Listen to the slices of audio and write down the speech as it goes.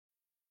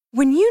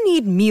When you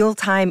need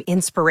mealtime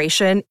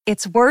inspiration,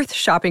 it's worth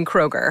shopping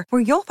Kroger,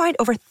 where you'll find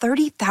over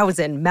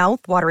 30,000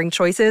 mouth-watering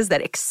choices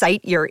that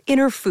excite your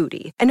inner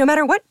foodie. And no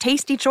matter what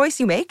tasty choice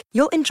you make,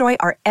 you'll enjoy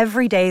our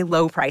everyday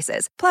low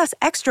prices, plus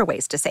extra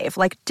ways to save,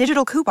 like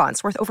digital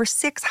coupons worth over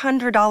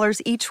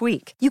 $600 each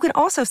week. You can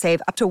also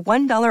save up to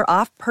 $1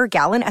 off per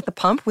gallon at the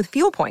pump with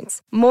fuel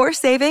points. More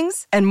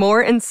savings and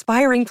more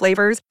inspiring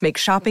flavors make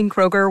shopping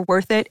Kroger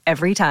worth it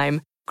every time.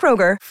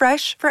 Kroger,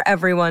 fresh for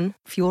everyone.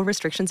 Fuel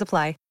restrictions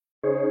apply.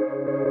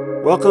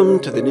 Welcome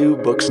to the New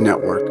Books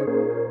Network.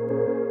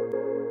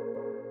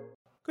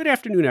 Good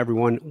afternoon,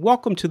 everyone.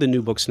 Welcome to the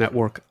New Books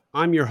Network.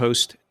 I'm your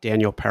host,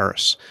 Daniel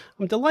Paris.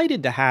 I'm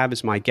delighted to have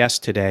as my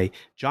guest today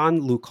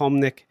John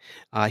Lukomnik.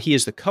 He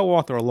is the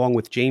co-author, along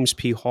with James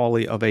P.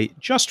 Hawley, of a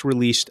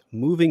just-released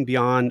Moving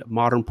Beyond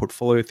Modern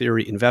Portfolio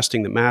Theory,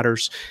 Investing That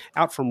Matters,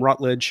 out from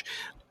Routledge.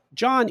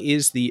 John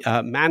is the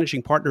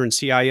managing partner and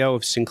CIO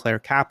of Sinclair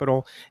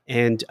Capital,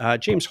 and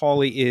James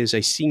Hawley is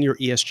a senior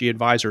ESG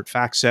advisor at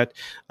FactSet.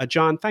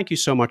 John, thank you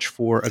so much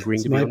for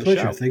agreeing to be on the show. It's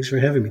my pleasure. Thanks for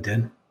having me,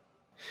 Dan.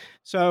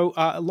 So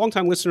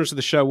longtime listeners of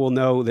the show will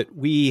know that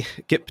we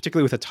get,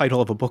 particularly with a title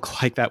of a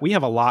book like that, we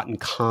have a lot in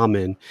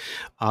common.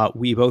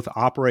 We both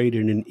operate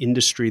in an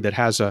industry that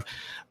has a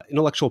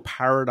intellectual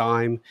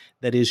paradigm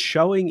that is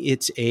showing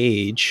its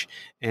age,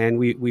 and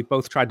we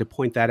both tried to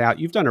point that out.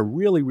 You've done a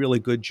really, really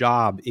good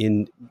job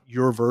in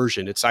your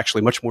version. It's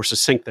actually much more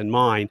succinct than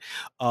mine,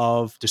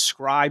 of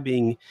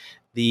describing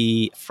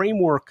the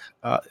framework,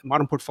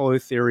 modern portfolio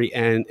theory,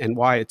 and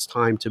why it's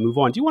time to move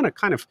on. Do you want to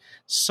kind of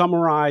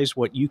summarize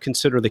what you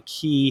consider the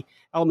key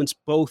elements,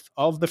 both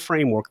of the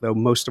framework, though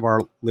most of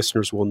our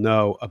listeners will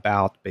know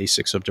about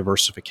basics of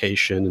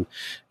diversification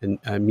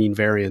and mean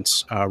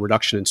variance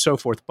reduction and so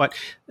forth, but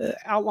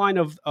outline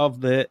of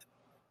the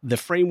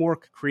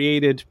framework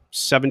created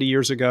 70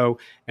 years ago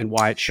and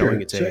why it's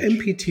showing its age? So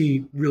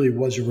MPT really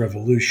was a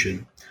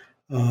revolution.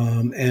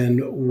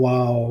 And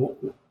while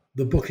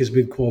the book has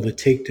been called a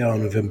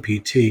takedown of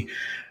MPT,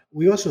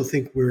 we also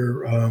think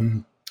we're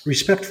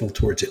respectful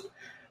towards it,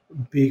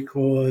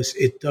 because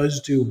it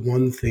does do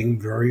one thing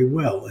very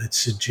well. It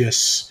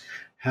suggests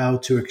how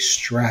to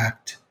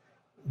extract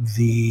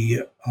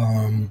the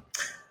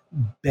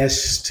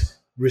best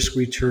risk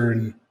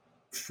return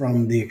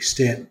from the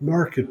extant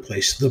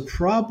marketplace. The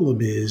problem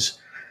is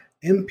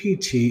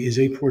MPT is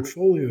a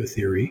portfolio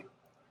theory,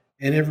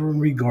 and everyone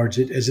regards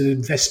it as an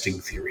investing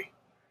theory.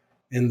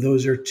 And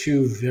those are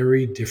two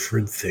very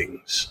different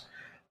things.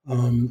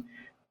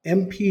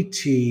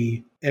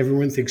 MPT,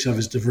 everyone thinks of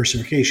as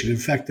diversification. In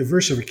fact,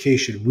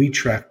 diversification, we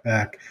track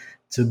back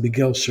to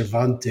Miguel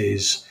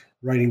Cervantes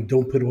writing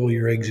 "Don't Put All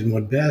Your Eggs in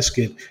One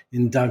Basket"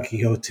 in Don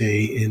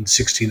Quixote in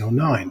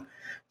 1609.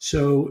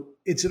 So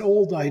it's an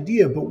old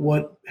idea, but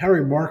what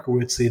Harry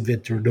Markowitz, the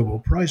inventor and Nobel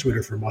Prize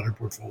winner for modern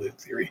portfolio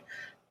theory,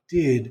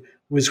 did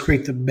was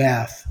create the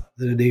math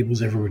that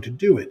enables everyone to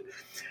do it.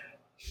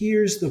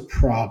 Here's the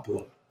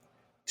problem.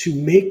 To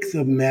make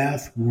the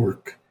math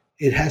work,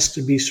 it has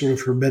to be sort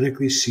of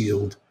hermetically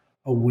sealed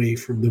away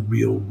from the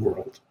real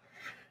world.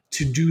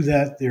 To do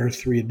that, there are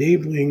three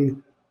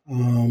enabling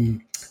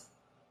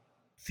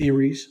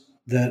theories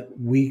that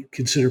we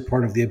consider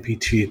part of the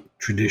MPT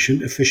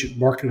tradition: efficient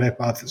market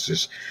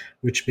hypothesis,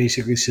 which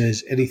basically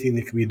says anything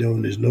that can be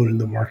known is known in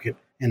the market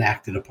and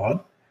acted upon.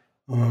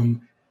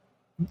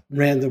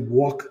 Random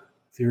walk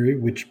theory,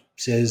 which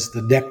says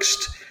the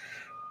next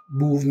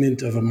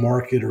movement of a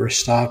market or a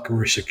stock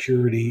or a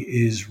security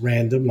is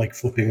random, like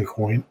flipping a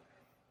coin.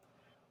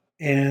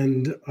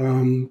 And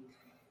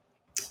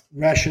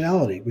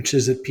rationality, which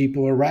says that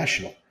people are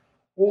rational.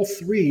 All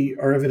three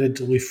are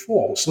evidently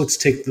false. Let's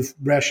take the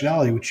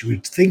rationality, which you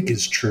would think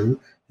is true.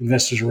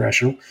 Investors are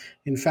rational.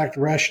 In fact,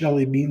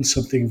 rationality means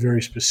something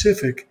very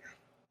specific.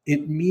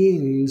 It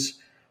means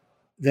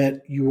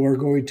that you are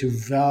going to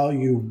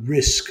value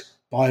risk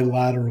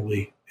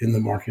bilaterally in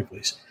the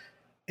marketplace.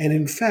 And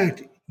in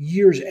fact,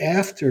 years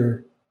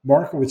after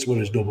Markowitz won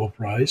his Nobel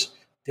Prize,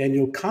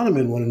 Daniel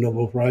Kahneman won a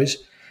Nobel Prize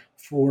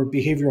for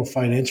behavioral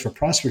finance, for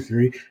prospect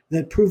theory,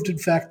 that proved, in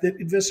fact, that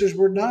investors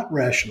were not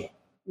rational.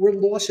 We're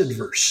loss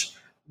adverse.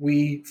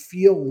 We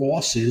feel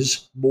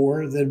losses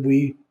more than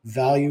we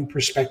value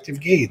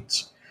prospective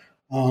gains.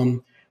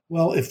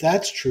 Well, if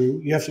that's true,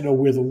 you have to know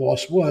where the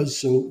loss was.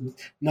 So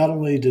not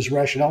only does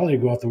rationality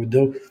go out the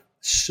window,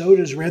 so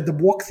does random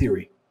walk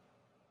theory.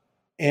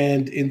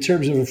 And in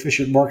terms of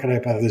efficient market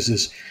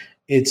hypothesis,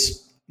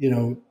 it's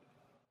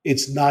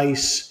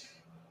nice,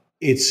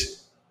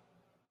 it's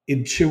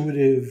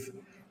intuitive,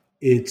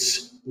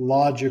 it's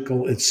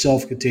logical, it's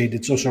self-contained,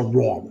 it's also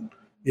wrong.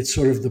 It's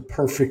sort of the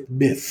perfect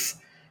myth.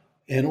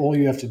 And all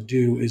you have to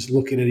do is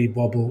look at any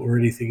bubble or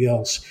anything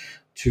else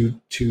to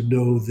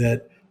know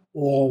that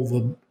all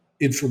the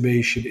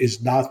information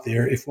is not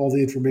there. If all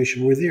the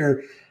information were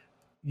there,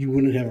 you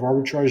wouldn't have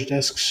arbitrage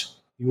desks,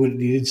 you wouldn't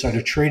need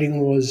insider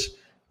trading laws.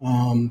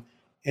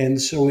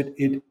 And so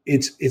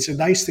it's a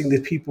nice thing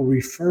that people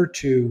refer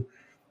to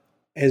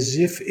as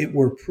if it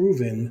were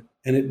proven,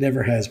 and it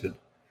never has been.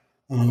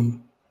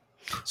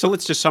 So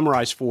let's just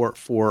summarize for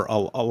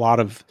a lot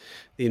of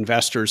the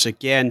investors.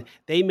 Again,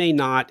 they may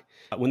not,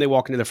 when they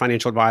walk into their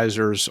financial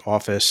advisor's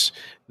office,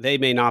 they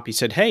may not be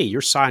said, hey,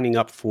 you're signing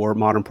up for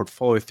modern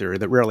portfolio theory.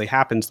 That rarely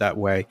happens that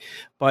way.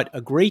 But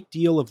a great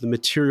deal of the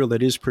material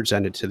that is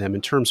presented to them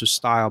in terms of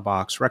style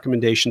box,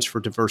 recommendations for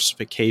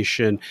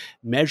diversification,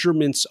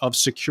 measurements of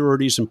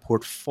securities and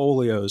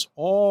portfolios,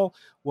 all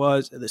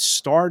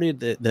started,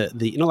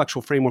 the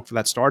intellectual framework for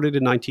that started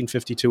in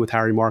 1952 with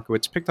Harry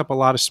Markowitz, picked up a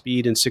lot of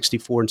speed in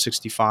 64 and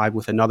 65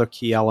 with another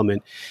key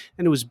element.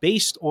 And it was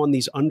based on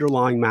these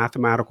underlying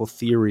mathematical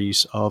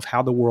theories of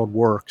how the world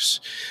works,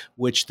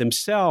 which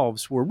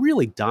themselves were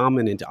really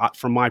dominant,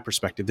 from my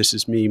perspective, this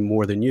is me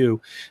more than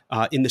you,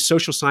 in the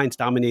social science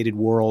dominated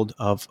world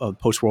of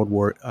post-World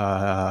War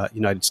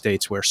United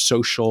States, where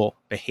social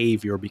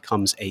behavior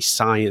becomes a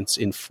science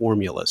in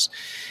formulas.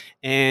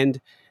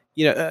 And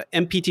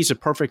MPT is a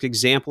perfect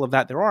example of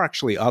that. There are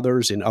actually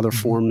others in other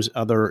forms,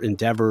 other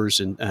endeavors,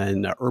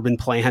 and urban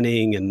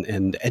planning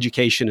and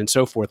education and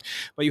so forth.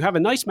 But you have a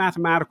nice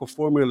mathematical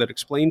formula that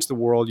explains the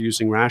world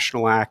using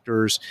rational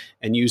actors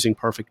and using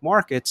perfect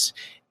markets.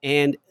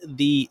 And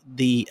the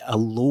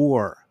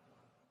allure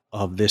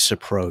of this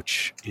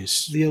approach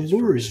is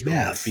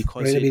math.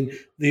 Because right? I mean,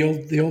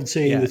 the old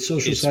saying that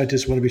social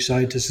scientists want to be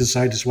scientists and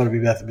scientists want to be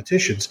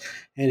mathematicians.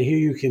 And here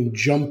you can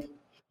jump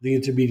the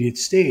intermediate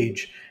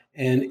stage.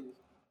 And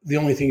the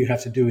only thing you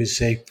have to do is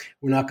say,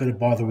 we're not going to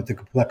bother with the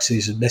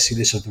complexities and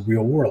messiness of the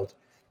real world.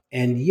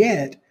 And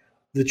yet,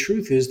 the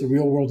truth is the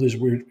real world is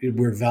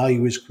where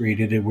value is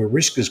created and where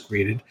risk is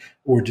created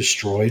or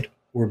destroyed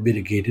or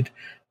mitigated.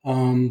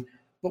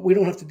 But we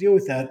don't have to deal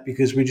with that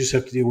because we just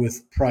have to deal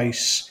with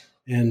price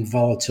and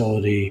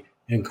volatility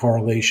and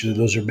correlation. And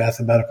those are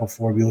mathematical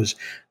formulas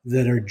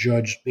that are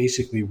judged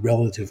basically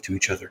relative to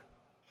each other.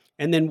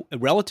 And then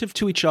relative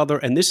to each other,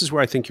 and this is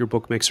where I think your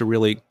book makes a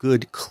really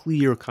good,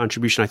 clear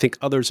contribution. I think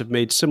others have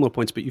made similar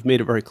points, but you've made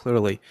it very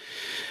clearly.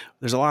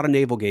 There's a lot of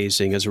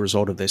navel-gazing as a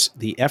result of this.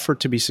 The effort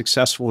to be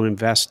successful in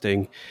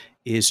investing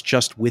is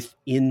just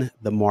within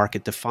the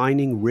market,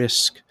 defining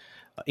risk,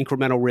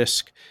 incremental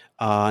risk,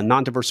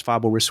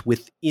 non-diversifiable risk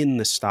within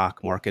the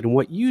stock market. And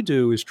what you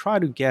do is try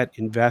to get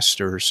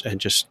investors and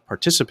just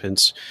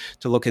participants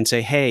to look and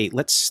say, hey,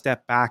 let's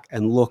step back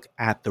and look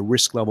at the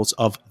risk levels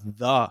of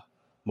the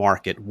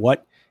market.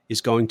 What is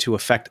going to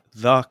affect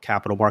the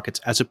capital markets,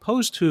 as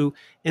opposed to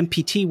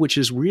MPT, which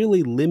is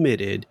really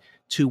limited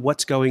to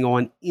what's going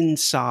on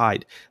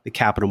inside the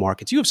capital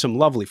markets. You have some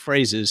lovely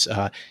phrases.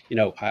 I'm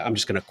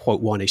just going to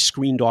quote one: a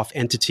screened off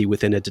entity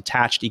within a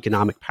detached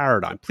economic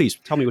paradigm. Please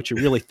tell me what you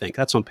really think.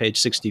 That's on page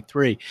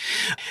 63.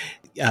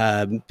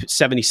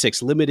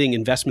 76, limiting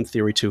investment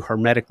theory to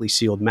hermetically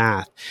sealed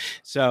math.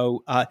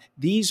 So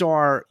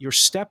you're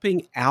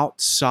stepping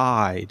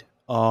outside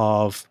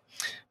of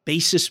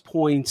basis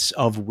points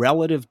of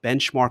relative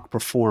benchmark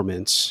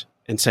performance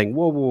and saying,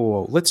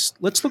 whoa, let's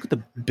look at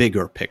the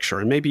bigger picture.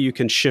 And maybe you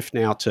can shift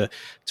now to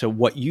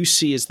what you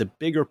see as the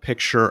bigger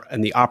picture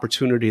and the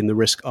opportunity and the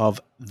risk of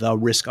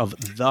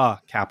the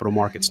capital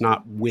markets,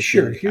 not within.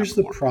 Sure. Here's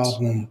the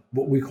problem,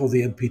 what we call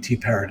the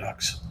MPT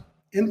paradox.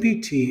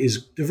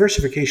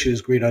 Diversification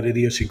is great on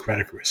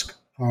idiosyncratic risk,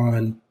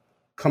 on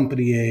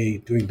company A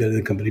doing better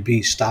than company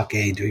B, stock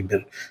A doing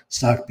better,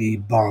 stock B,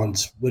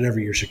 bonds, whatever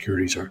your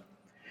securities are.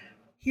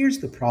 Here's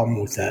the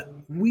problem with that.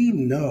 We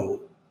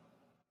know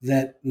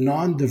that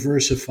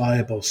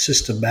non-diversifiable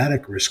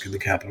systematic risk in the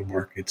capital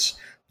markets,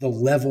 the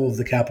level of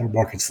the capital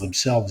markets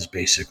themselves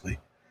basically,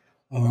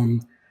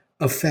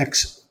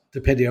 affects,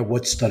 depending on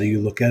what study you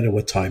look at and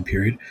what time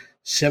period,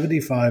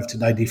 75 to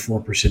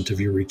 94% of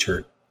your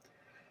return.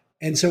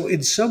 And so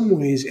in some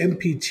ways,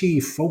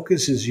 MPT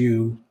focuses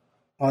you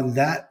on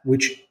that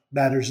which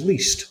matters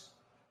least,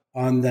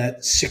 on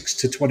that 6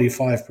 to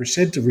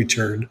 25% of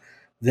return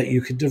that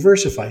you could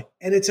diversify.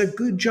 And it's a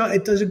good job.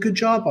 It does a good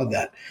job on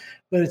that.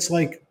 But it's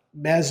like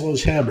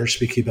Maslow's hammer,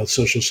 speaking about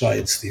social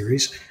science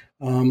theories.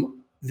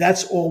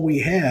 That's all we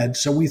had.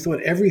 So we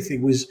thought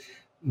everything was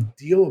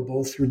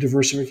dealable through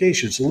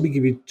diversification. So let me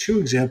give you two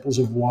examples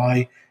of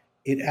why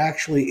it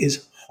actually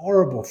is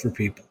horrible for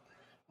people.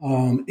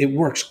 It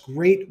works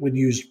great when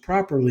used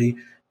properly,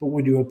 but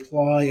when you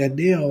apply a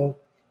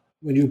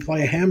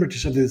hammer to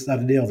something that's not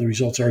a nail, the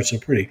results aren't so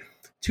pretty.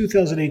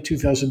 2008,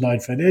 2009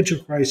 financial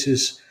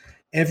crisis.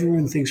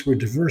 Everyone thinks we're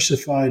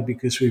diversified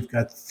because we've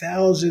got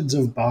thousands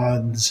of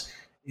bonds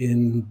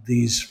in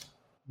these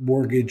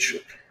mortgage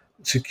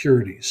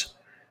securities.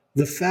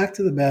 The fact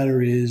of the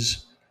matter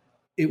is,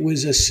 it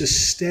was a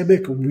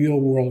systemic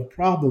real-world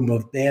problem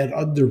of bad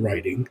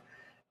underwriting,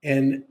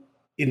 and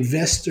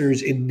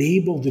investors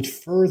enabled it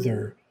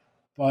further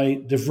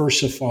by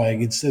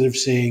diversifying instead of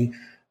saying,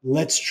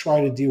 let's try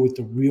to deal with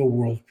the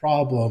real-world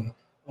problem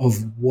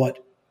of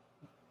what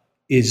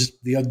is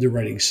the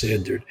underwriting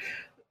standard.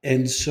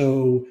 And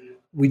so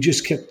we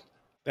just kept...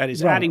 That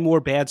is, adding more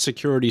bad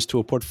securities to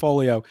a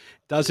portfolio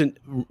doesn't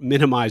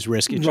minimize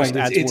risk. It just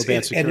adds more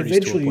bad securities to a portfolio. And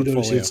eventually, you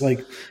notice it's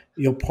like,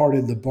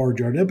 pardon the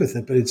barnyard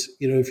epithet, but it's,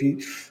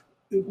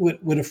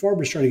 when a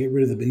farmer's trying to get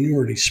rid of the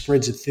manure and he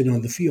spreads it thin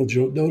on the field,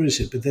 you don't notice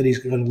it, but then he's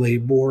going to lay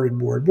more and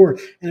more and more.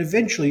 And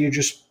eventually you're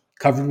just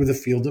covered with a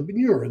field of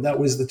manure. And that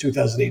was the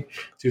 2008,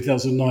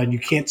 2009. You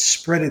can't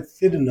spread it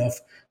thin enough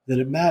that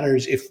it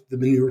matters if the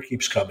manure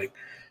keeps coming.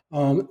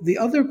 The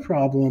other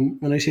problem,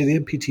 when I say the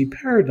MPT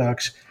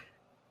paradox,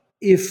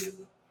 if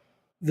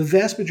the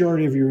vast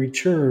majority of your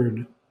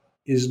return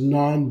is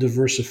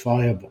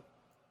non-diversifiable,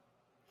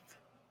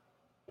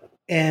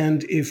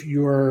 and if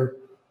your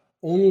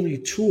only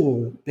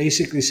tool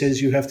basically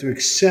says you have to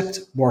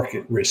accept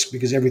market risk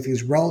because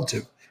everything's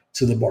relative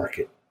to the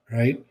market,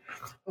 right?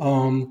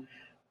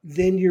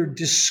 Then you're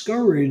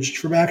discouraged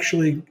from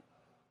actually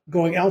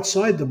going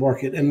outside the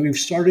market. And we've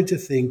started to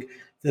think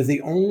that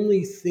the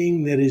only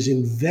thing that is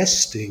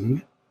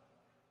investing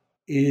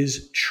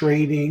is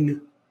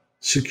trading,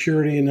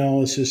 security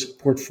analysis,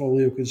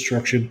 portfolio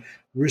construction,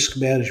 risk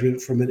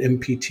management from an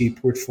MPT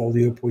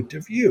portfolio point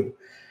of view.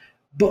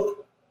 But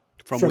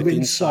from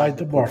inside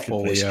the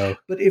marketplace.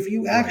 But if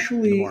you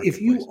actually, if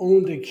you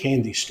owned a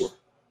candy store,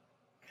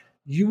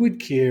 you would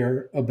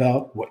care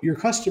about what your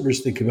customers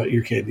think about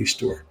your candy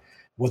store,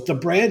 what the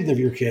brand of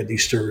your candy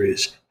store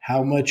is,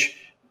 how much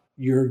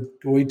you're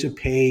going to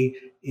pay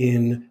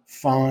in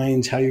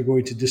fines, how you're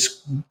going to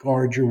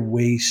discard your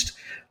waste,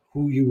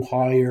 who you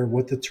hire,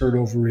 what the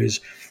turnover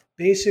is.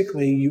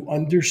 Basically, you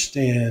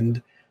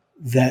understand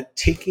that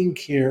taking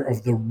care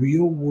of the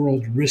real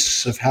world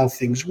risks of how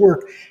things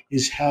work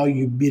is how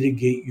you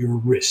mitigate your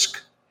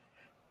risk.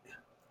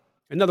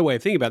 Another way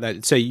of thinking about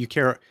that, say you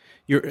care,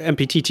 your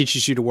MPT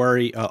teaches you to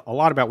worry a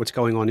lot about what's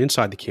going on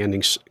inside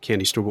the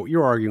candy store. But what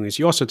you're arguing is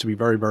you also have to be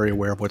very, very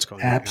aware of what's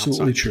going on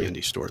outside the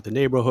candy store, the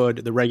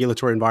neighborhood, the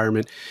regulatory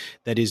environment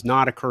that is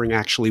not occurring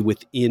actually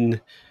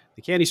within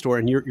the candy store,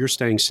 and you're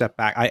staying step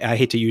back. I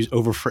hate to use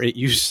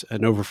overused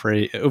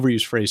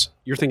phrase.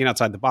 You're thinking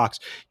outside the box.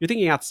 You're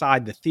thinking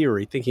outside the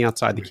theory, thinking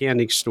outside the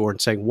candy store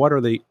and saying, what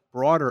are the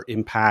broader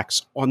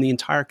impacts on the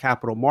entire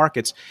capital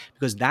markets?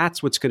 Because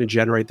that's what's going to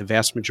generate the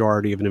vast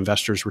majority of an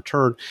investor's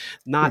return,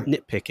 not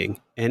nitpicking.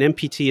 And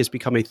MPT has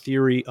become a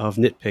theory of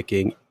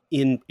nitpicking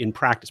in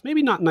practice.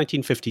 Maybe not in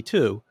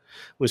 1952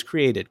 was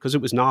created because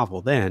it was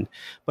novel then,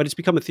 but it's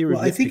become a theory.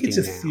 Well, I think it's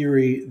a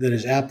theory that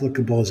is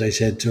applicable, as I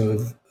said,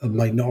 to a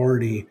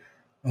minority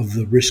of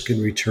the risk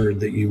and return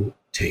that you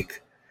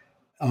take.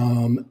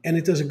 And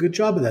it does a good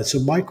job of that. So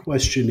my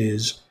question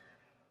is,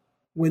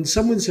 when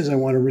someone says, I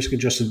want a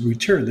risk-adjusted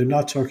return, they're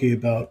not talking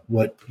about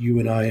what you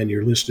and I and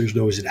your listeners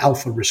know as an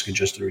alpha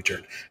risk-adjusted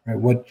return,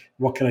 right?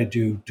 What can I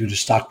do to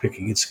stock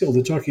picking and skill?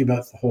 They're talking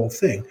about the whole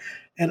thing.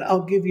 And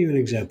I'll give you an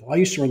example. I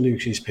used to run New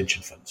York City's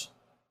pension funds.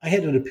 I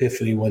had an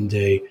epiphany one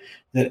day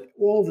that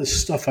all the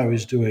stuff I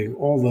was doing,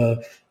 all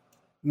the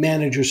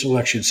manager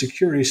selection,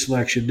 security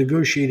selection,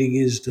 negotiating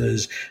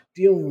ISDAs,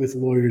 dealing with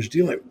lawyers,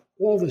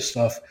 all this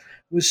stuff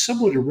was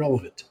somewhat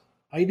irrelevant.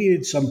 I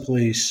needed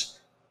someplace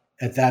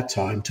at that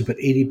time to put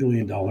 $80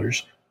 billion,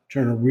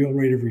 turn a real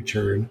rate of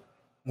return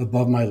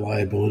above my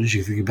liabilities.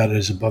 You think about it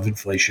as above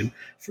inflation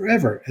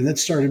forever. And that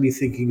started me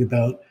thinking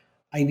about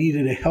I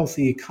needed a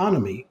healthy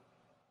economy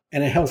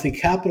and a healthy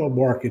capital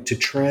market to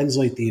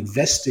translate the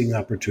investing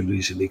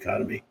opportunities in the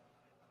economy.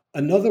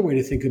 Another way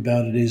to think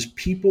about it is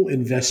people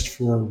invest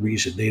for a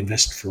reason. They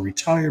invest for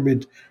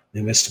retirement, they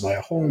invest to buy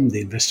a home,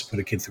 they invest to put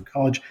a kid through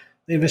college,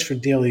 they invest for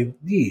daily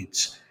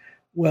needs.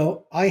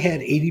 Well, I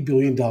had $80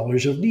 billion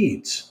of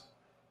needs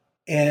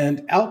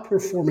and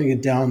outperforming a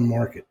down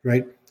market,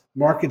 right?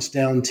 Market's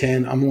down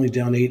 10, I'm only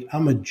down 8.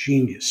 I'm a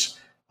genius.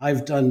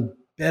 I've done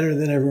better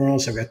than everyone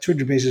else. I've got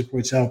 200 basis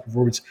points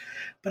outperformance,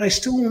 but I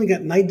still only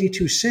got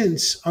 92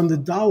 cents on the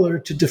dollar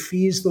to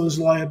defease those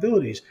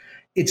liabilities.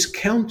 It's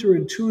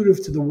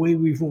counterintuitive to the way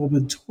we've all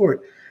been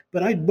taught,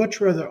 but I'd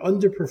much rather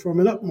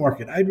underperform an up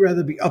market. I'd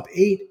rather be up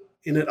 8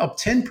 in an up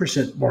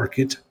 10%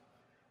 market,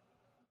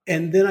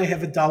 and then I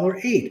have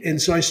 $1.08.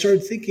 And so I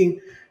started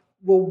thinking,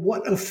 well,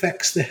 what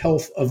affects the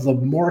health of the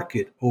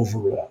market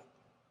overall?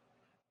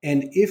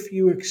 And if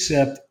you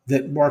accept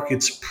that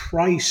markets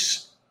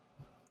price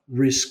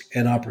risk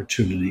and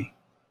opportunity,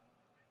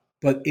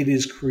 but it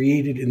is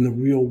created in the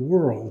real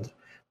world,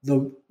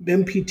 the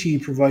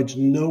MPT provides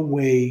no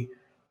way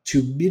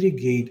to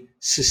mitigate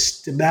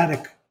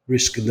systematic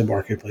risk in the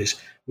marketplace,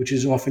 which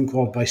is often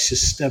called by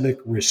systemic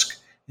risk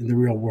in the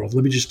real world.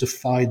 Let me just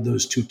define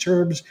those two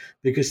terms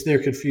because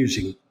they're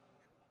confusing.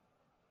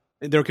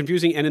 They're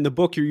confusing, and in the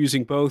book you're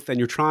using both, and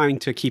you're trying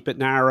to keep it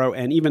narrow.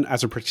 And even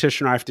as a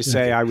practitioner, I have to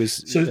say I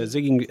was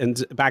zigging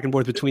and back and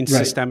forth between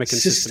systemic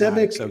and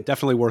systematic. So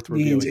definitely worth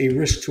reviewing. Means a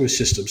risk to a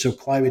system. So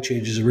climate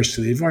change is a risk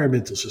to the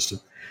environmental system.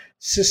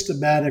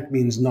 Systematic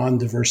means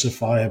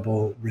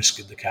non-diversifiable risk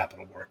in the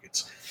capital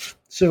markets.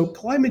 So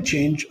climate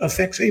change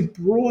affects a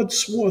broad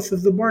swath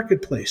of the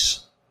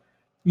marketplace.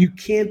 You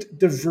can't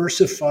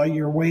diversify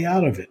your way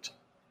out of it.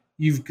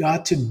 You've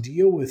got to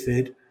deal with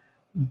it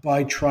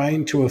by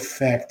trying to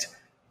affect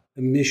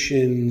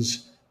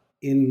emissions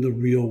in the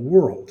real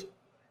world.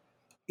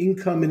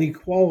 Income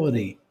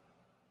inequality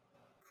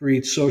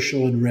creates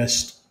social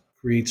unrest,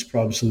 creates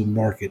problems in the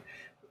market.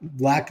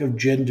 lack of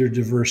gender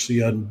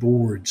diversity on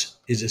boards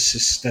is a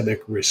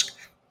systemic risk.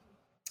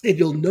 And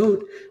you'll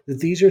note that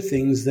these are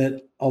things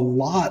that a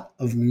lot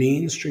of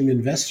mainstream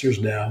investors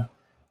now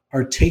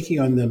are taking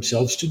on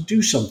themselves to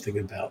do something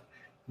about.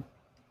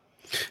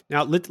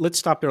 Now, let's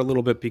stop there a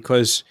little bit,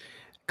 because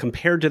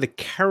compared to the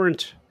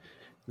current,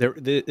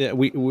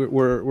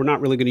 we're not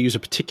really going to use a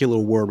particular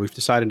word. We've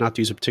decided not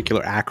to use a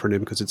particular acronym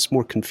because it's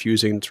more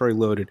confusing. It's very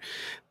loaded.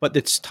 But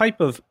this type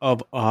of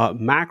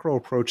macro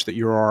approach that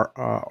you're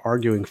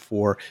arguing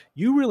for,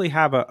 you really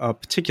have a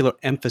particular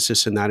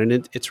emphasis in that.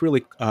 And it's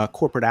really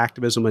corporate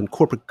activism and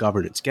corporate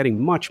governance,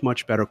 getting much,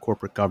 much better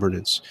corporate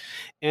governance.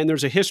 And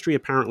there's a history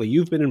apparently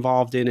you've been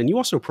involved in, and you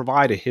also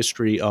provide a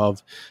history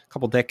of a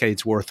couple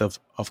decades worth of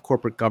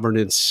corporate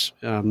governance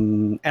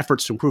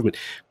efforts to improvement.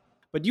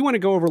 But do you want to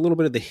go over a little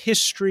bit of the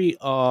history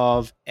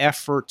of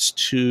efforts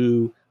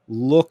to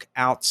look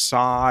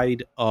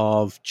outside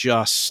of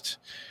just,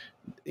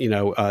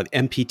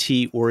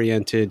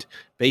 MPT-oriented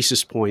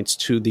basis points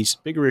to these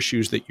bigger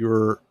issues that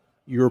you're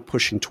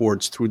pushing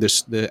towards through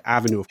the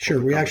avenue of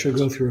Sure, we actually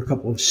go through a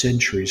couple of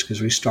centuries,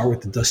 because we start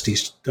with the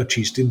Dutch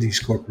East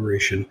Indies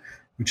Corporation,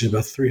 which is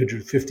about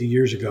 350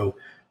 years ago.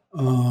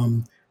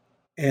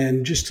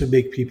 And just to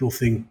make people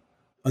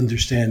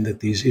understand that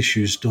these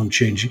issues don't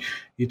change.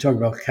 You talk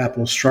about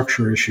capital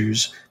structure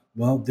issues.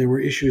 Well, there were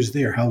issues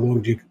there. How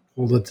long do you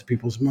hold on to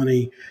people's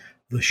money?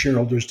 The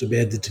shareholders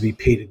demanded to be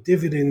paid a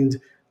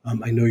dividend.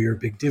 I know you're a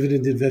big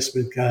dividend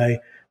investment guy.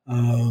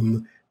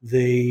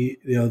 The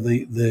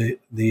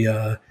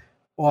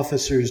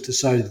officers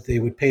decided that they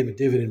would pay him a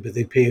dividend, but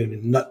they'd pay him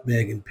in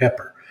nutmeg and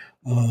pepper.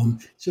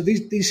 So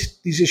these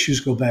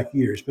issues go back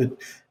years, but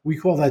we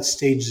call that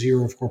stage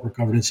zero of corporate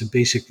governance. And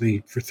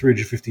basically, for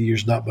 350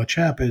 years, not much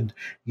happened.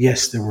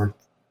 Yes, there were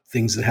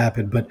things that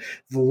happened, but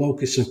the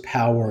locus of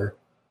power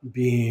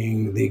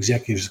being the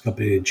executives of the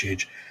company didn't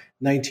change.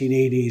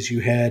 1980s,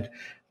 you had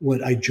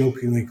what I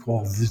jokingly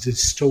call the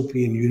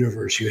dystopian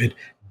universe. You had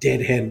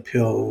dead hen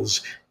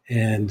pills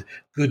and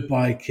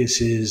goodbye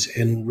kisses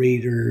and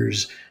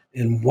raiders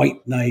and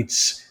white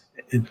knights.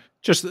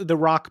 Just the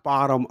rock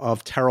bottom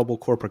of terrible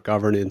corporate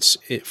governance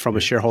from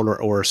a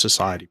shareholder or a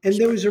society perspective. And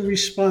there was a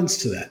response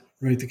to that,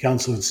 right? The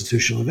Council of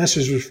Institutional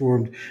Investors was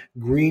formed.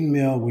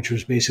 Greenmail, which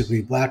was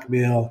basically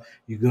blackmail.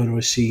 You go to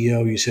a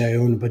CEO, you say, I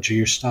own a bunch of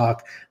your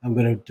stock. I'm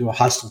going to do a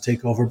hostile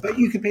takeover, but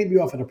you can pay me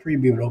off at a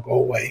premium. It'll go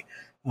away.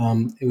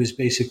 It was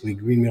basically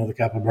Greenmail. The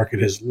capital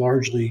market has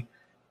largely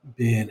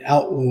been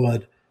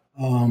outlawed.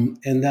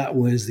 And that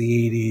was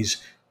the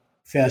 80s.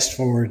 Fast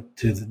forward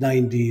to the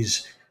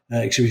 90s.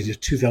 To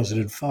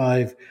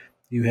 2005,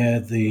 you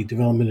had the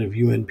development of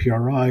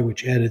UNPRI,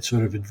 which added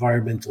sort of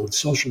environmental and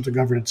social to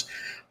governance.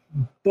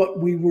 But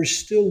we were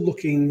still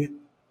looking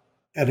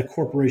at a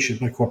corporation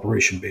by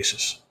corporation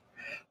basis.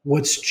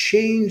 What's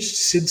changed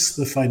since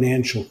the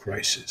financial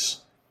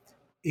crisis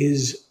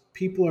is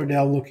people are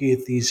now looking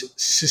at these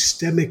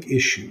systemic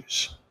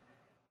issues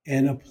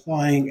and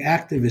applying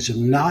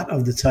activism, not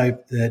of the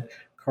type that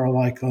Carl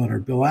Icahn or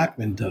Bill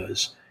Ackman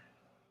does,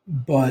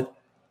 but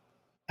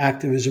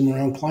activism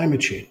around climate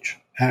change,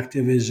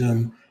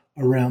 activism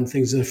around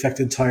things that affect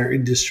entire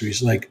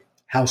industries, like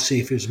how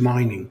safe is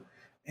mining.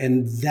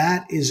 And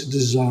that is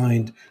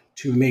designed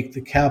to make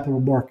the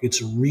capital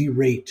markets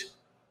re-rate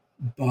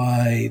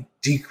by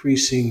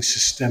decreasing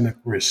systemic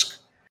risk.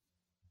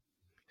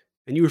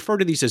 And you refer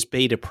to these as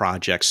beta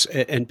projects,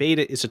 and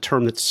beta is a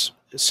term that's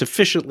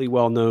sufficiently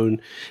well known.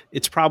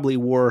 It's probably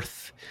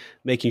worth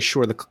making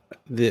sure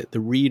the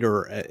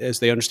reader, as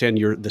they understand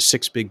the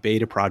 6 big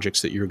beta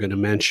projects that you're going to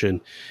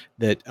mention,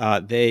 that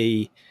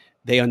they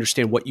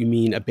understand what you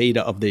mean, a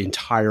beta of the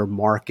entire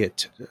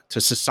market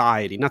to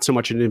society, not so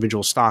much an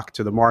individual stock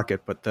to the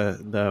market, but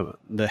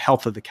the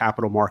health of the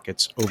capital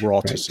markets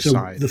overall to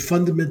society. So the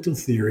fundamental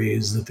theory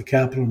is that the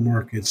capital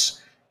markets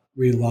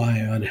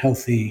rely on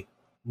healthy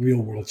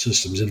real-world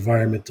systems,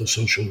 environmental,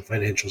 social, and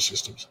financial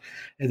systems.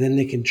 And then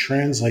they can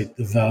translate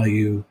the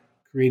value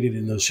created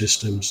in those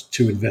systems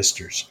to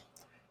investors.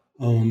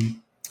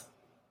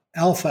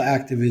 Alpha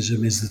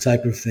activism is the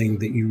type of thing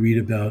that you read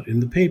about in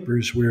the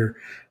papers, where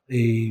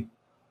a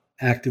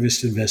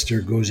activist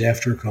investor goes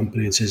after a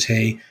company and says,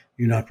 hey,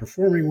 you're not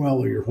performing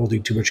well, or you're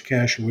holding too much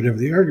cash, or whatever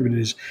the argument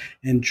is,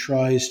 and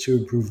tries to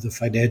improve the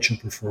financial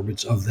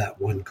performance of that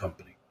one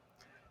company.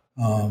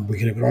 We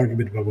can have an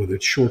argument about whether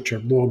it's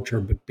short-term,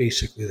 long-term, but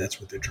basically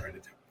that's what they're trying to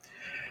do.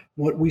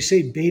 What we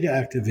say beta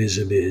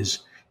activism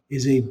is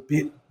a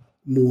bit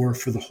more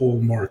for the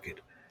whole market.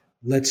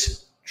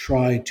 Let's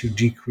try to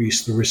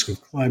decrease the risk of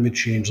climate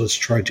change. Let's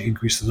try to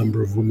increase the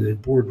number of women in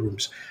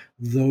boardrooms,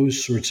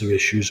 those sorts of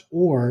issues.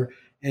 Or,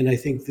 and I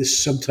think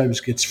this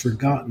sometimes gets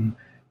forgotten,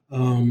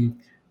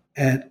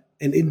 at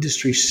an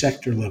industry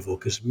sector level,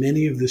 because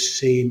many of the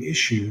same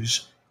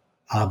issues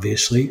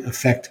obviously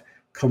affect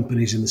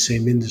companies in the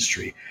same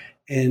industry.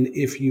 And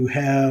if you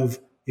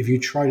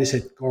try to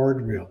set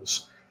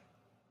guardrails,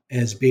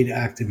 as beta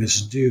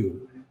activists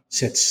do,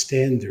 set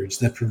standards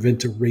that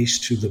prevent a race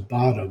to the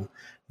bottom,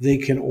 they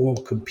can all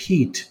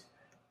compete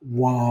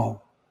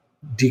while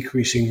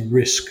decreasing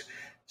risk.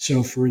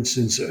 So, for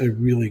instance, a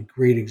really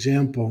great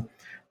example,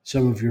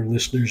 some of your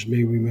listeners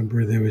may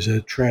remember there was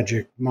a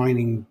tragic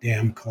mining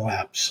dam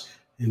collapse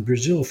in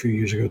Brazil a few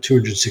years ago.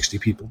 260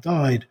 people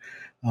died.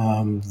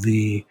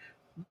 The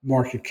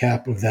market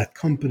cap of that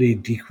company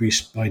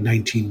decreased by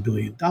 $19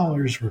 billion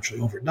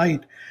virtually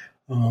overnight.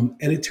 And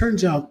it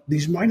turns out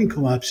these mining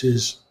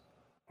collapses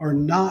are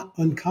not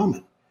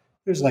uncommon.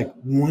 There's like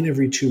one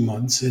every 2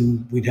 months,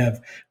 and we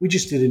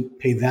just didn't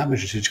pay that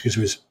much attention because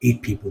it was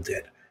 8 people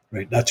dead,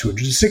 right? Not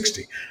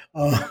 260.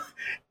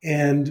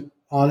 And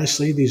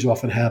honestly, these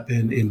often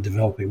happen in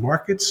developing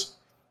markets.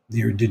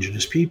 They're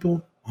indigenous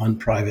people on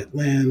private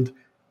land,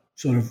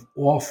 sort of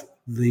off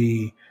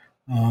the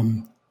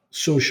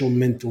social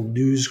mental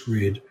news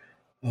grid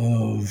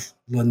of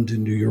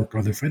London, New York,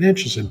 other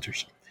financial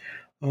centers.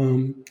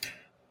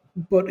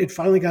 But it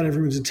finally got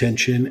everyone's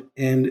attention,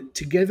 and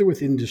together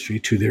with industry,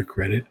 to their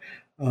credit,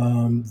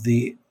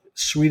 the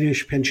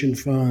Swedish pension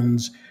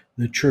funds,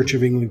 the Church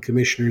of England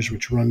Commissioners,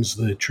 which runs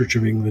the Church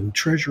of England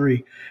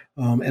Treasury,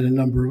 and a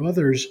number of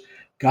others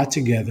got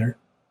together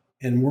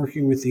and,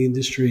 working with the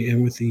industry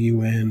and with the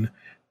UN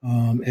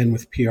and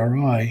with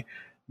PRI,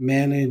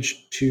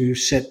 managed to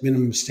set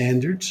minimum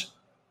standards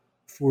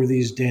for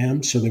these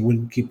dams so they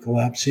wouldn't keep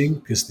collapsing,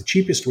 because the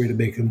cheapest way to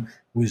make them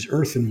was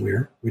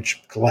earthenware,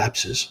 which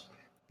collapses.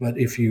 But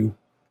if you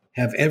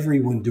have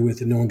everyone do it,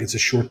 then no one gets a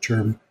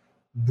short-term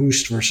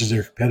boost versus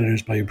their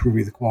competitors by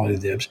improving the quality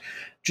of the dams.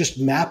 Just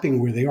mapping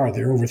where they are.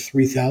 There are over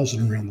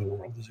 3,000 around the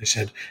world. As I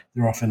said,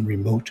 they're often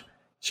remote,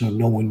 so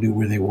no one knew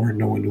where they were.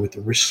 No one knew what the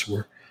risks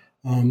were.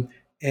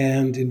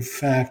 And in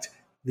fact,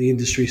 the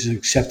industry has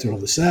accepted all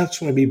this. So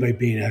that's what I mean by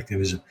being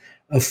activism.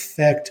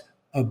 Affect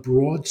a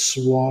broad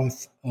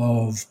swath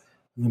of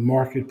the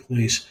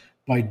marketplace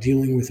by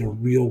dealing with a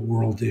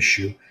real-world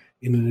issue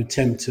in an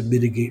attempt to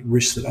mitigate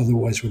risks that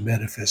otherwise would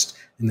manifest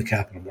in the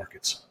capital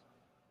markets.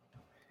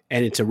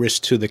 And it's a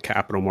risk to the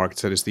capital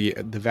markets. That is, the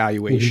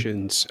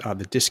valuations,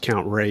 the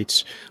discount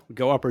rates would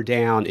go up or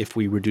down if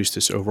we reduce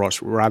this overall.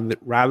 So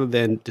rather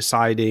than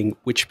deciding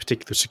which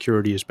particular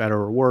security is better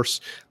or worse,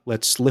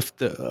 let's lift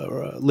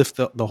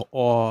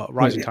the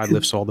rising tide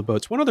lifts all the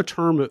boats. One other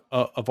term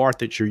of art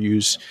that you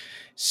use,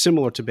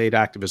 similar to beta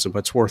activism, but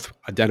it's worth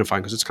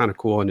identifying because it's kind of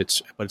cool, and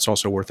it's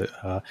also worth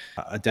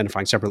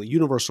identifying separately.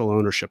 Universal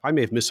ownership. I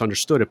may have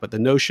misunderstood it, but the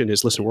notion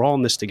is, listen, we're all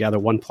in this together,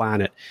 one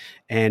planet,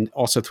 and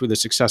also through the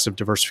success of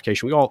diversification,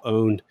 we all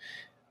own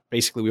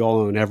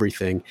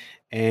everything.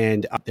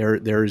 And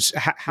there's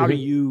how do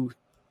you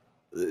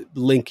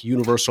link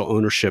universal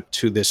ownership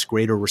to this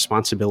greater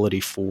responsibility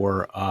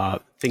for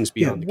things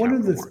beyond the capital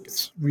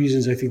markets? One of the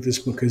reasons I think this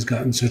book has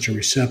gotten such a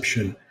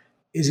reception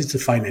is it's a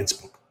finance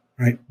book.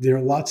 Right? There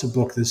are lots of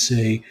books that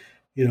say,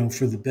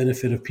 for the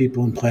benefit of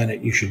people and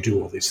planet, you should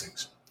do all these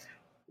things.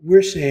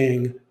 We're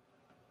saying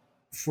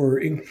for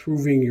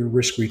improving your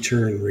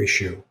risk-return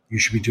ratio, you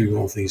should be doing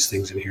all these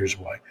things, and here's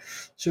why.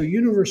 So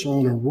universal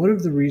owner, one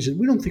of the reasons,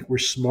 we don't think we're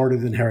smarter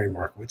than Harry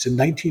Markowitz. In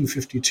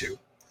 1952,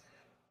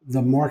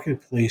 the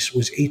marketplace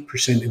was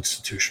 8%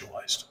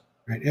 institutionalized.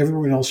 Right?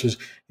 Everyone else was,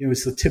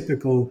 it's the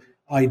typical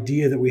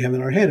idea that we have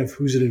in our head of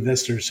who's an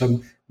investor,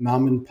 some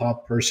mom and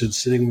pop person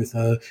sitting with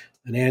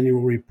an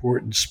annual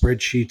report and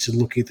spreadsheets and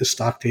looking at the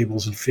stock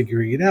tables and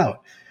figuring it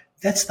out.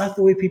 That's not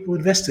the way people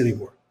invest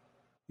anymore.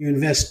 You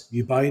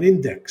buy an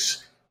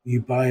index,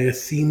 you buy a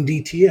themed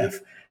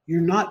ETF.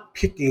 You're not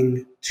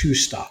picking 2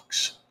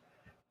 stocks.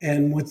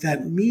 And what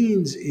that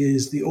means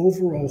is the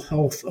overall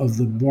health of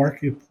the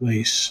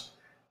marketplace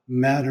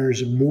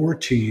matters more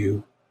to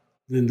you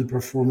than the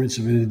performance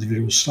of an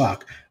individual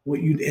stock.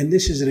 And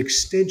this is an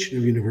extension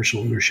of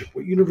universal ownership.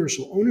 What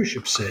universal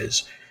ownership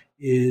says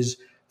is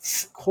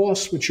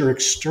costs which are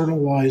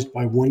externalized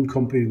by one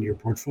company in your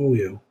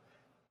portfolio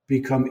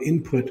become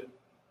input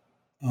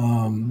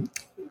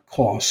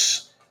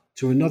costs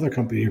to another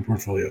company in your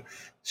portfolio.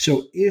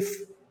 So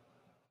if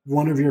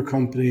one of your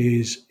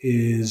companies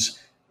has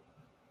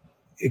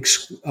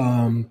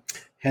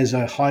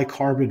a high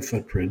carbon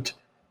footprint,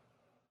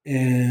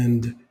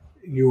 and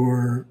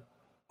your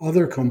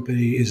other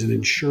company is an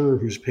insurer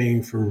who's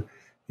paying for,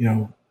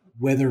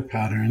 weather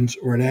patterns,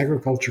 or an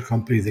agriculture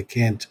company that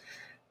can't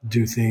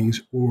do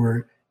things,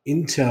 or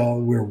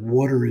Intel, where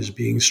water is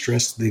being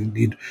stressed, they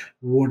need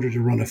water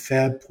to run a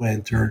fab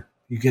plant, or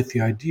you get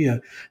the idea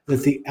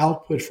that the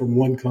output from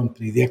one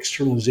company, the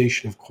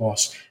externalization of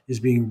costs, is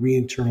being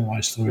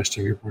re-internalized to the rest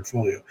of your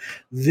portfolio.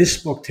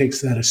 This book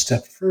takes that a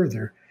step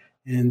further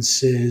and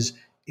says,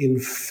 in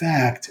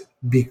fact,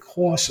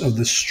 because of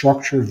the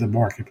structure of the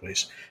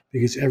marketplace,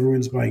 because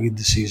everyone's buying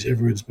indices,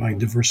 everyone's buying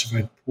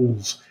diversified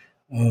pools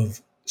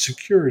of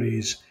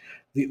securities,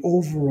 the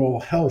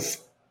overall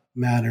health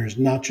matters,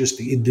 not just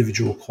the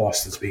individual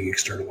cost that's being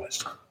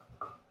externalized.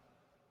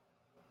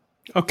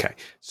 Okay,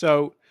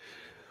 so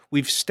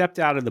we've stepped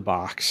out of the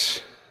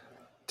box,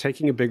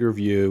 taking a bigger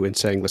view and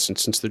saying, listen,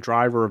 since the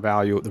driver of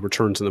value, the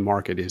returns in the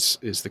market is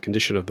the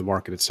condition of the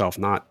market itself,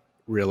 not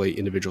really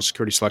individual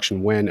security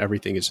selection when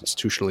everything is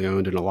institutionally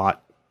owned and a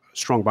lot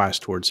strong bias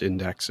towards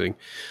indexing.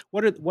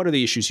 What are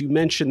the issues? You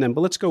mentioned them,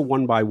 but let's go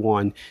one by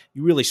one.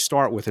 You really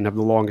start with and have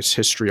the longest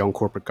history on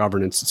corporate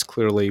governance. It's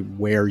clearly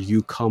where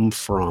you come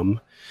from,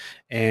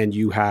 and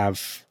you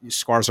have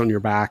scars on your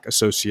back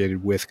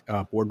associated with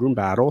boardroom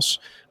battles.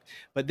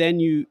 But then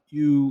you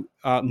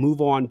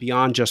move on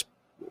beyond just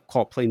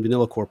call it plain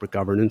vanilla corporate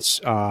governance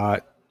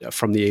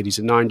from the 80s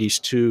and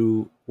 90s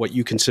to what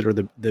you consider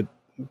the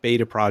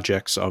beta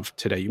projects of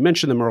today. You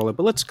mentioned them earlier,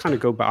 but let's kind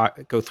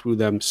of go through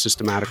them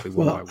systematically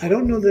one by one. I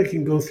don't know that I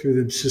can go through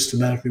them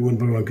systematically one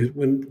by one, because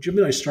when Jim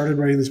and I started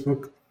writing this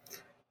book,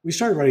 we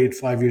started writing it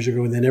 5 years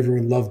ago, and then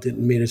everyone loved it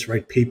and made us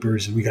write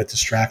papers, and we got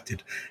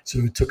distracted. So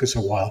it took us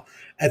a while.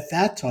 At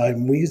that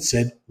time, we had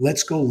said,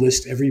 let's go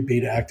list every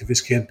beta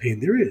activist campaign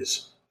there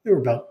is. There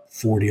were about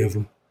 40 of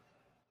them.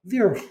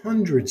 There are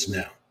hundreds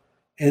now.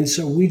 And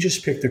so we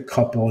just picked a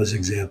couple as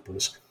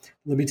examples.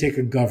 Let me take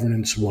a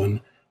governance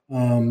one.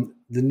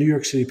 The New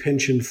York City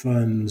pension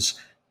funds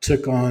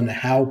took on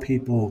how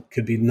people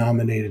could be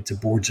nominated to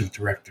boards of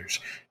directors.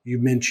 You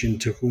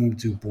mentioned to whom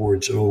do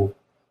boards owe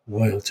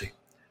loyalty.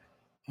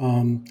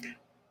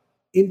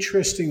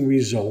 Interesting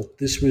result.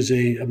 This was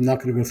I'm not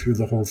going to go through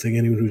the whole thing.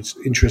 Anyone who's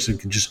interested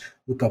can just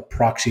look up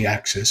proxy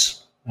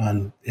access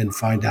and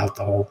find out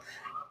the whole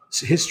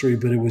history,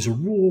 but it was a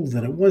rule,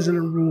 then it wasn't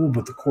a rule,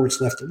 but the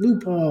courts left a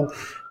loophole.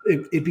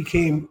 It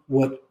became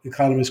what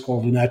economists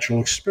called a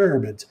natural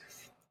experiment.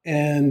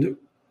 And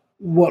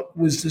what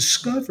was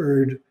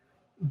discovered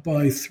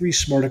by three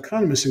smart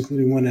economists,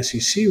 including one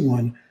SEC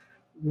one,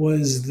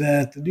 was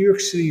that the New York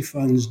City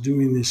funds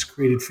doing this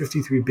created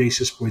 53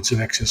 basis points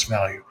of excess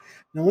value.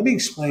 Now, let me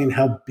explain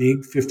how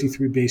big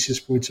 53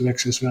 basis points of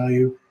excess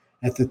value.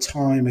 At the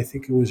time, I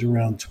think it was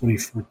around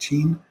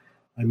 2014.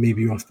 I may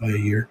be off by a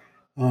year.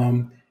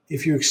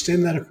 If you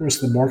extend that across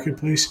the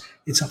marketplace,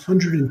 it's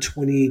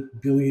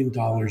 $128 billion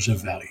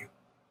of value.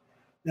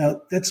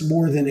 Now, that's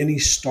more than any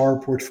star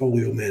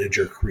portfolio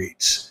manager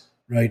creates,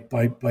 right,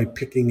 by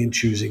picking and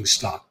choosing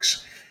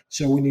stocks.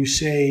 So when you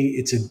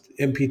say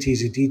MPT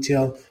is a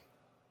detail,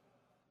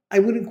 I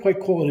wouldn't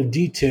quite call it a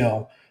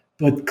detail,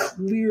 but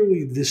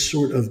clearly this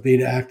sort of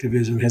beta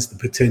activism has the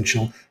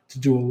potential to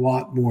do a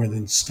lot more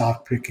than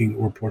stock picking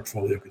or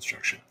portfolio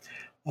construction.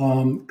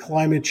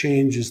 Climate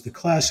change is the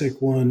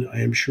classic one.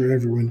 I am sure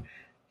everyone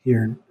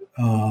here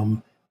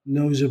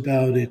knows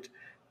about it.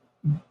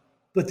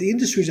 But the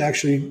industry is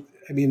actually,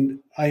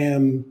 I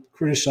am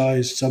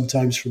criticized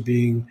sometimes for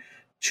being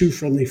too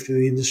friendly for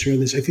the industry on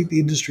this. I think the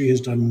industry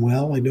has done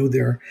well. I know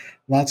there are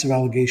lots of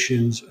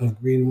allegations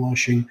of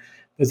greenwashing,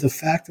 but the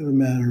fact of the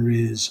matter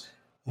is,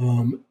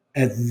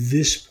 at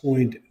this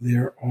point,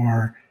 there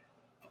are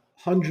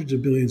hundreds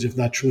of billions, if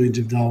not trillions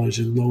of dollars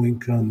in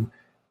low-income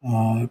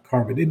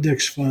carbon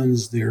index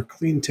funds. There are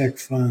clean tech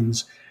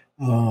funds.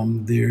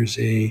 There's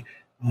a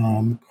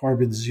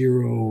carbon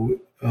zero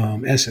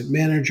asset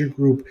manager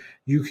group.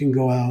 You can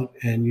go out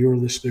and your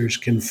listeners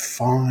can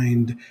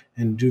find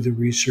and do the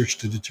research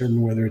to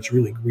determine whether it's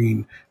really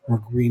green or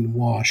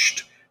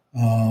green-washed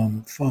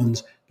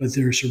funds. But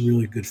there are some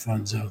really good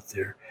funds out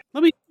there.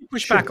 Let me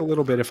push back a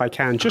little bit if I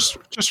can, just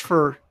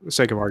for the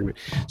sake of argument.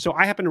 So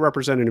I happen to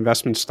represent an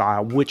investment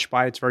style, which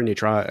by its very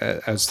nature,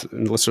 as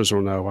the listeners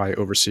will know, I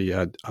oversee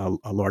a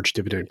large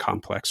dividend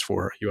complex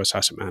for a U.S.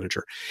 asset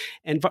manager.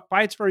 And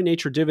by its very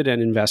nature,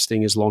 dividend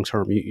investing is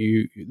long-term.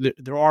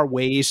 There are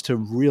ways to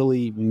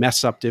really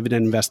mess up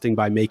dividend investing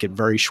by make it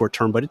very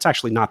short-term, but it's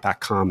actually not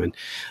that common.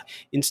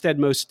 Instead,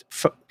 most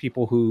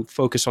people who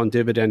focus on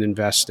dividend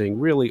investing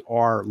really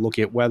are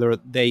looking at whether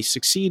they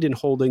succeed in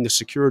holding the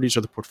securities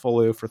or the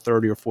portfolio for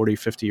 30 or 40,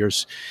 50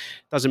 years,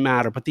 doesn't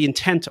matter. But the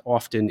intent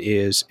often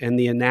is, and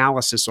the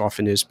analysis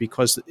often is,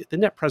 because the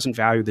net present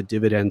value of the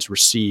dividends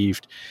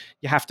received,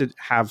 you have to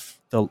have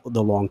the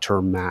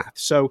long-term math.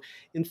 So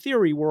in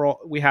theory,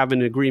 we have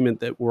an agreement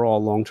that we're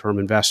all long-term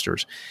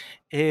investors.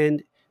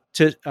 And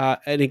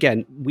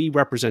again, we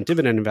represent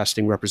dividend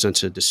investing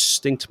represents a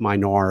distinct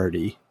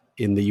minority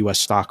in the U.S.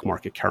 stock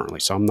market currently.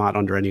 So I'm not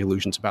under any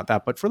illusions about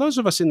that. But for those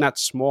of us in that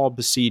small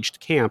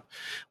besieged camp,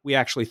 we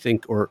actually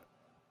think or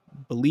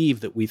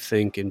believe that we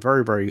think in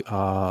very, very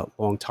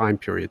long time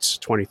periods,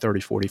 20, 30,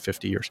 40,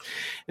 50 years.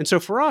 And so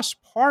for us,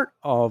 part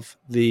of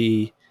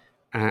the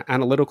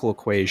analytical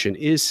equation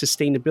is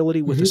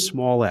sustainability with a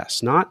small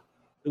s, not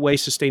the way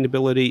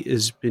sustainability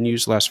has been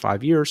used the last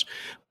 5 years,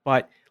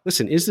 but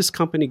listen, is this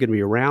company going to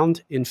be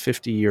around in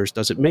 50 years?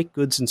 Does it make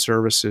goods and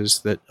services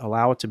that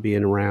allow it to be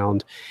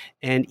around?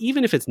 And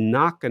even if it's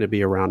not going to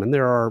be around, and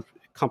there are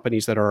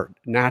companies that are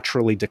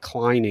naturally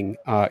declining,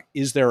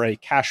 is there a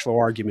cash flow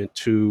argument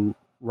to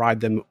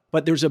ride them?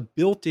 But there's a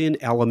built-in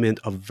element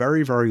of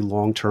very, very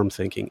long-term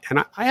thinking.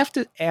 And I have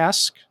to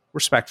ask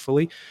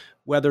respectfully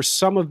whether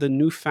some of the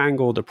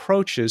newfangled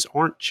approaches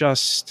aren't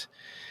just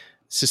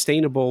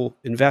sustainable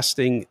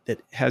investing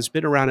that has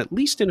been around, at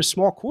least in a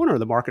small corner of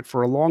the market,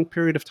 for a long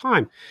period of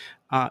time.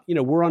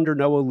 We're under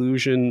no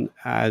illusion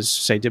as,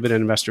 say,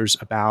 dividend investors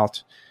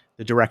about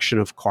the direction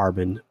of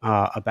carbon,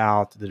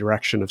 about the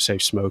direction of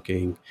safe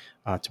smoking,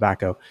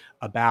 tobacco,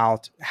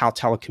 about how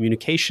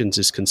telecommunications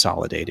is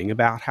consolidating,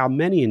 about how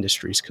many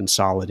industries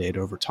consolidate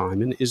over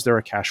time, and is there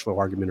a cash flow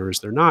argument or is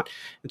there not,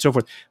 and so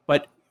forth.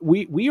 But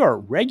we are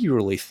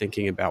regularly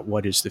thinking about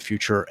what is the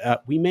future.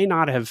 We may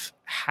not have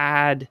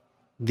had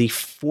the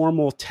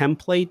formal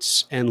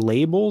templates and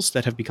labels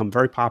that have become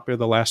very popular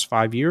the last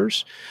 5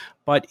 years,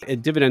 but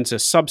dividends a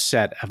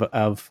subset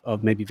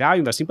of maybe value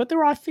investing. But there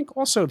are, I think,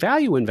 also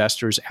value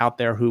investors out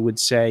there who would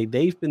say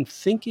they've been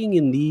thinking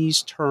in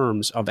these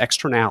terms of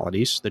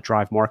externalities that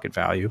drive market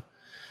value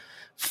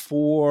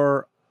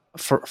for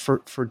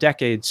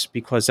decades,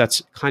 because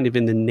that's kind of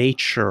in the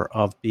nature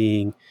of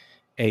being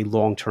a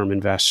long-term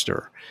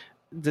investor.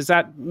 Does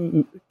that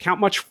count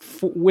much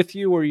with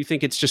you, or you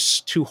think it's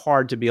just too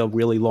hard to be a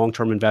really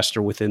long-term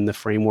investor within the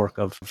framework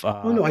of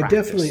Oh no,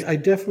 practice? I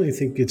definitely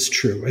think it's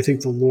true. I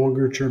think the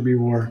longer term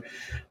you are,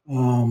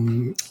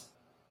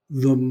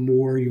 the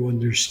more you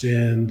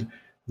understand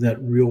that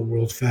real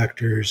world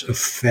factors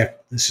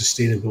affect the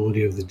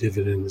sustainability of the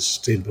dividend, the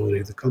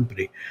sustainability of the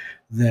company,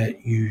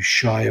 that you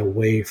shy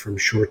away from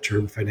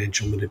short-term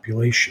financial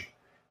manipulation.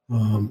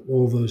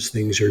 All those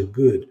things are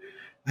good.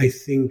 I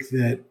think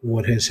that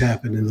what has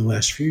happened in the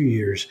last few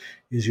years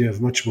is you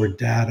have much more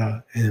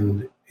data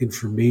and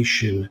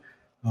information.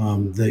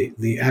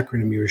 The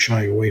acronym you were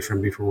shying away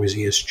from before was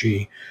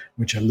ESG,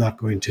 which I'm not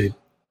going to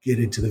get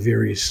into the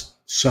various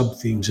sub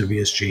themes of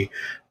ESG.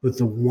 But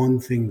the one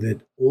thing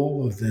that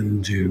all of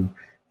them do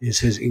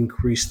has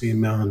increased the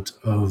amount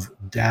of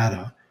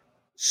data,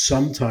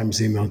 sometimes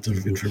the amount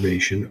of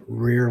information,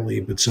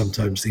 rarely, but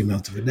sometimes the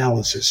amount of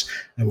analysis.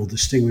 And we'll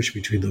distinguish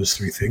between those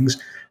three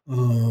things.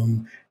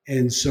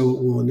 And so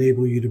it will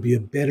enable you to be a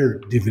better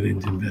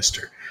dividend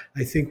investor.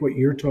 I think what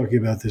you're talking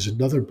about, there's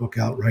another book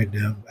out right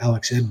now,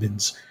 Alex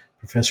Edmans,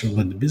 professor at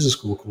London Business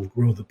School, called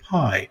Grow the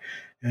Pie.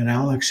 And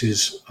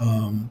Alex's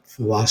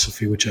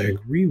philosophy, which I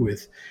agree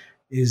with,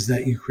 is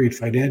that you create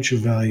financial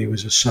value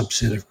as a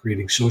subset of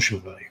creating social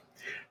value.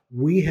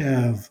 We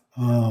have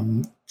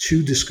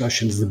two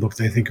discussions in the book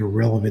that I think are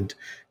relevant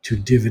to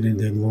dividend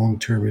and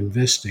long-term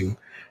investing.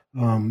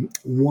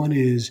 One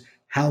is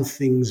how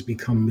things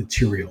become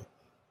material.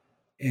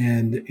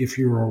 And if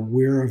you're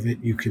aware of it,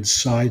 you can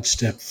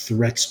sidestep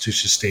threats to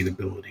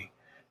sustainability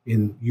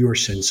in your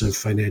sense of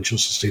financial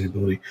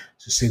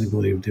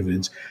sustainability of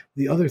dividends.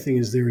 The other thing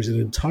is there is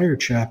an entire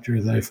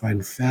chapter that I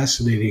find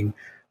fascinating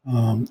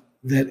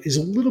that is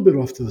a little bit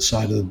off to the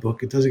side of the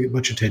book. It doesn't get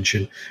much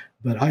attention,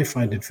 but I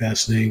find it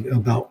fascinating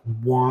about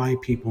why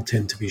people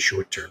tend to be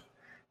short-term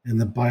and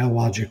the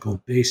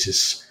biological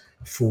basis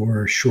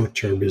for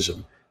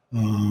short-termism,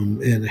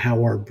 and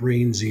how our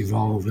brains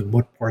evolve and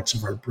what parts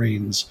of our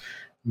brains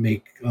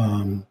make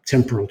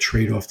temporal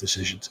trade-off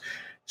decisions.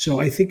 So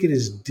I think it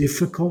is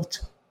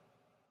difficult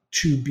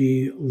to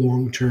be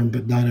long-term,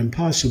 but not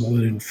impossible.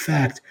 And in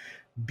fact,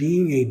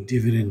 being a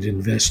dividend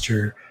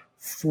investor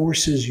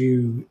forces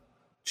you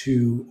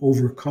to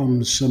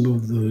overcome some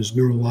of those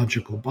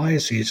neurological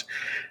biases,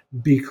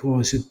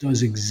 because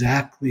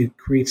it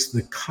creates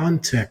the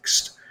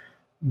context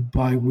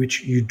by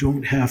which you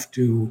don't have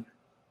to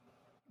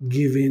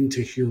give in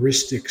to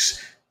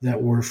heuristics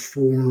that were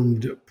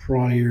formed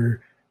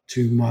prior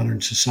to modern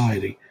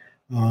society.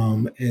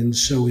 And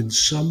so in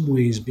some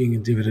ways, being a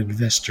dividend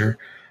investor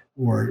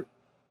or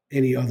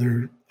any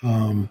other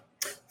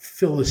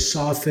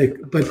philosophic,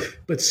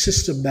 but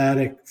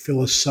systematic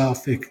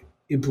philosophic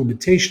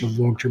implementation of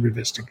long-term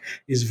investing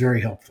is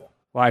very helpful.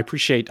 Well,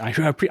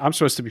 I'm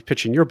supposed to be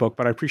pitching your book,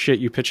 but I appreciate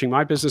you pitching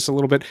my business a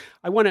little bit.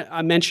 I want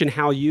to mention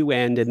how you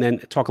end and then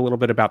talk a little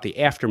bit about the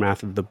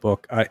aftermath of the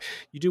book.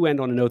 You do end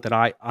on a note that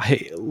I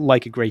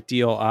like a great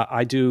deal.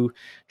 I do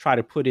try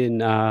to put in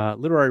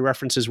literary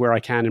references where I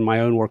can in my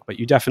own work, but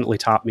you definitely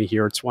top me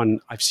here. It's one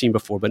I've seen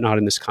before, but not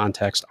in this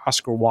context.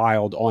 Oscar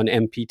Wilde on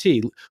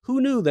MPT.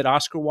 Who knew that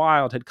Oscar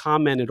Wilde had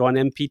commented on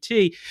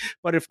MPT?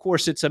 But of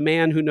course, it's a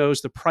man who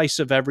knows the price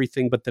of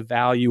everything but the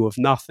value of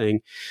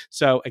nothing.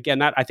 So again,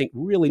 that I think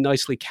really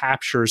nicely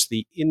captures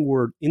the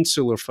inward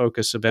insular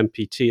focus of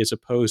MPT as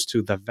opposed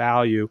to the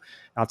value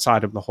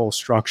outside of the whole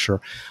structure.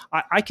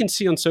 I can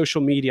see on social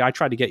media, I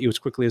tried to get you as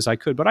quickly as I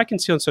could, but I can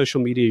see on social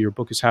media your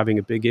book is having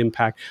a big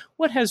impact.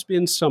 What has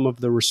been some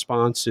of the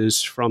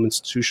responses from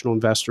institutional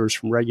investors,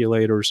 from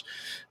regulators,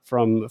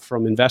 from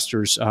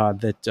investors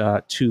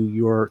to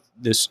your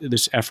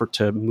this effort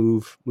to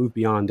move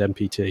beyond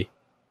MPT?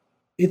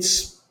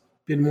 It's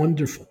been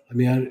wonderful. I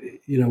mean,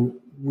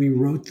 we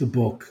wrote the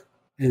book.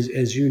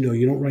 As you know,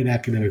 you don't write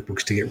academic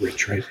books to get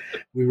rich, right?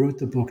 We wrote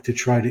the book to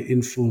try to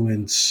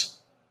influence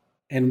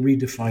and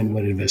redefine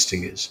what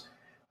investing is.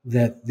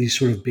 That these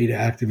sort of beta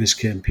activist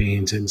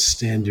campaigns and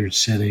standard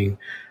setting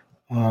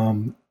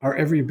are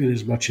every bit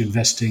as much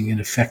investing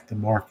and affect the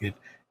market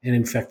and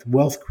in fact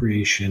wealth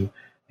creation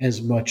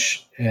as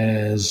much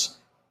as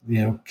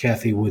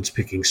Cathie Wood's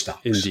picking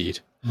stocks.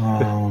 Indeed,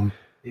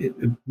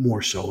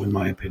 more so, in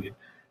my opinion.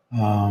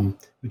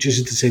 Which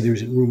isn't to say there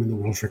isn't room in the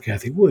world for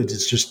Cathie Woods.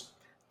 It's just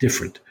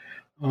different.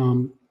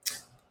 And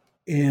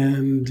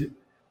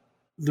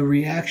the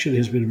reaction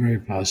has been very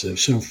positive.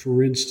 So,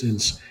 for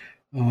instance,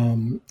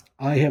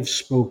 I have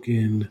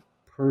spoken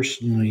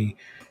personally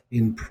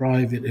in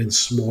private and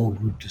small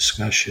group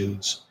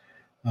discussions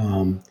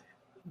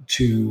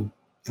to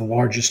the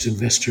largest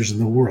investors in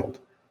the world,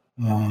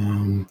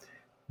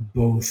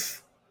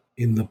 both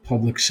in the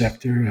public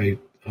sector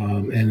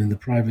and in the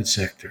private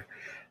sector.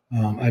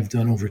 I've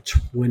done over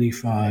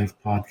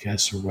 25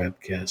 podcasts or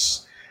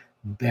webcasts.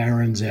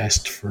 Barron's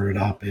asked for an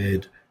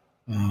op-ed.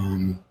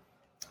 I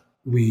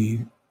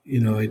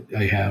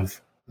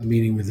have a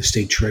meeting with the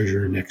state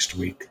treasurer next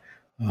week.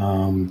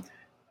 I'm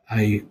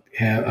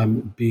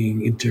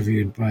being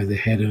interviewed by the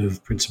head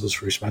of Principles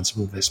for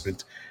Responsible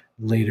Investment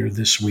later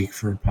this week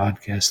for a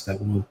podcast that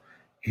will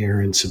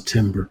air in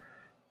September.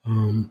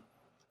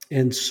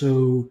 And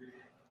so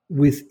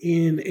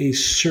within a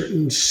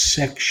certain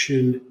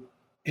section,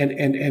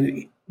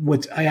 and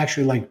what I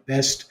actually like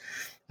best,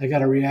 I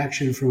got a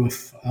reaction from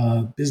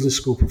a business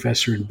school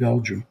professor in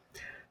Belgium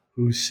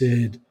who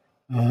said,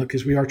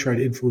 because we are trying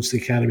to influence the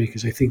academy,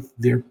 because I think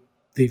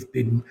they've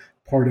been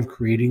part of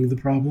creating the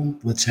problem.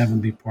 Let's have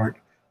them be part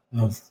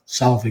of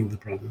solving the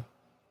problem.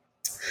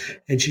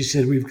 And she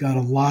said, we've got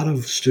a lot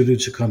of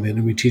students who come in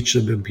and we teach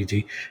them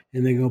MPT,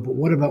 and they go, but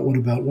what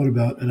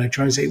about? And I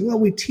try to say, well,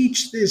 we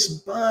teach this,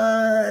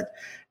 but,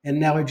 and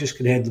now I just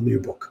can hand them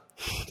your book,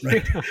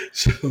 right?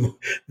 So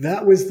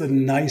that was the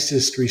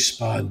nicest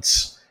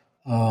response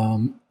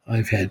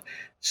I've had.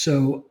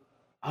 So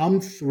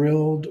I'm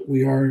thrilled.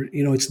 We are,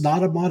 it's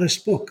not a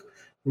modest book.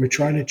 We're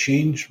trying to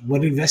change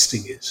what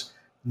investing is.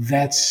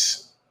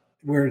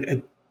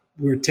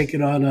 We're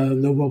taking on a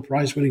Nobel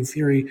Prize winning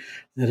theory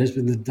that has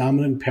been the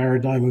dominant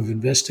paradigm of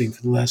investing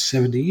for the last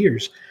 70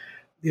 years.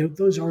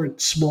 Those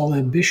aren't small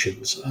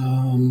ambitions,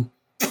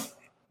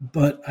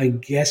 but I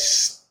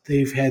guess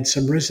they've had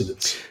some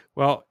resonance.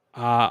 Well,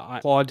 I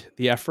applaud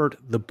the effort.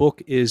 The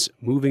book is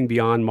Moving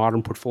Beyond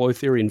Modern Portfolio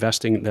Theory,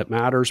 Investing That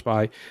Matters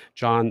by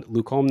John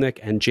Lukomnik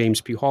and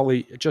James P.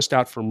 Hawley, just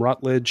out from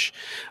Routledge.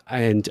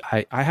 And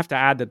I have to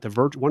add that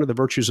one of the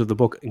virtues of the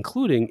book,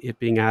 including it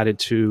being added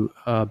to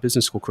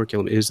business school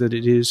curriculum, is that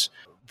it is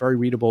very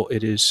readable.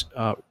 It is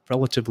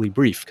relatively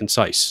brief,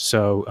 concise.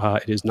 So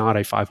it is not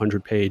a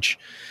 500-page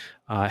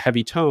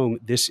heavy tome.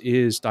 This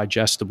is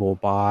digestible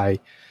by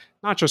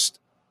not just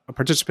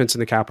participants in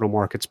the capital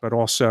markets, but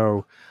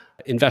also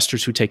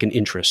investors who take an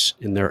interest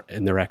in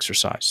their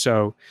exercise.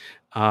 So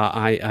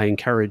I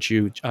encourage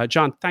you.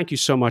 John, thank you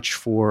so much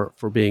for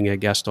being a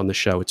guest on the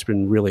show. It's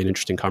been really an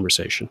interesting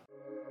conversation.